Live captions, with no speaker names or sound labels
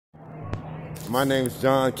My name is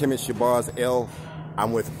John Kemet Shabazz L.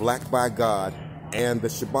 I'm with Black by God and the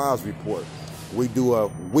Shabazz Report. We do a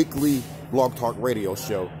weekly blog talk radio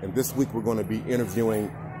show, and this week we're going to be interviewing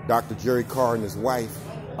Dr. Jerry Carr and his wife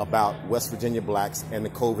about West Virginia blacks and the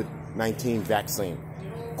COVID-19 vaccine.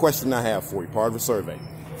 Question I have for you, part of a survey.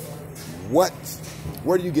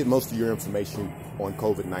 Where do you get most of your information on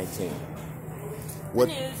COVID-19? What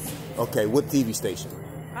news. Okay, what TV station?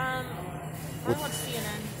 I watch CNN.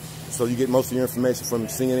 So you get most of your information from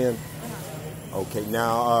CNN? Okay,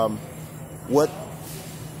 now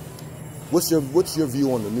what's your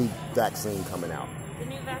view on the new vaccine coming out? The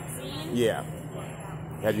new vaccine? Yeah.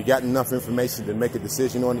 Have you gotten enough information to make a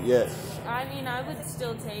decision on it yet? I mean, I would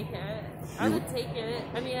still take it. I would take it.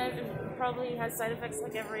 I mean, it probably has side effects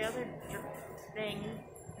like every other thing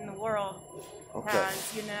in the world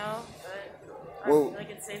has, you know? But I feel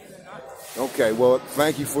like it's safer than not. Okay, well,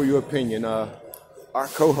 thank you for your opinion. Our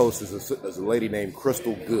co-host is a lady named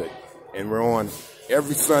Crystal Good, and we're on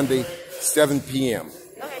every Sunday, 7 p.m.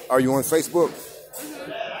 Okay. Are you on Facebook?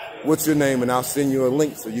 Mm-hmm. What's your name? And I'll send you a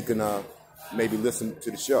link so you can maybe listen to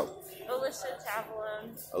the show.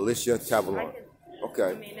 Alicia Tavalon.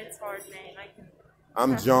 Okay. I mean, it's a hard name.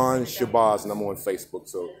 I'm John Shabazz, and I'm on Facebook,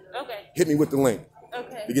 so okay. Hit me with the link.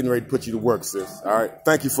 Okay. We're getting ready to put you to work, sis. All right.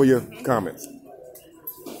 Thank you for your comments.